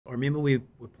I remember we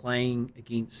were playing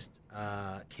against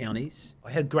counties.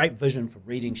 I had great vision for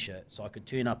reading shit, so I could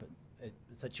turn up at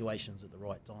situations at the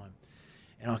right time.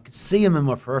 And I could see him in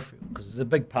my peripheral, because it's a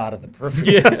big part of the peripheral.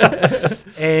 Yeah.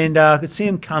 And I could see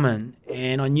him coming,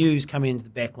 and I knew he was coming into the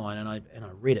back line, and I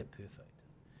read it perfect.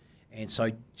 And so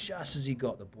just as he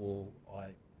got the ball,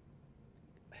 I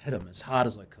hit him as hard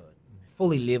as I could.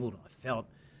 Fully levelled him. I felt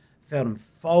him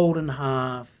fold in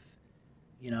half,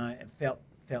 and felt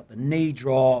the knee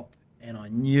drop, and I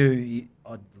knew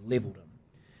I'd levelled him.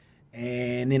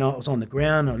 And then I was on the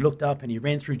ground, and I looked up, and he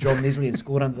ran through John Leslie and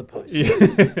scored under the post.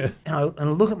 Yeah. And I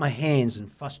look at my hands in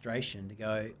frustration to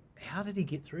go, how did he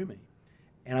get through me?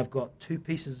 And I've got 2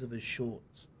 pieces of his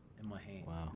shorts in my hand. Wow.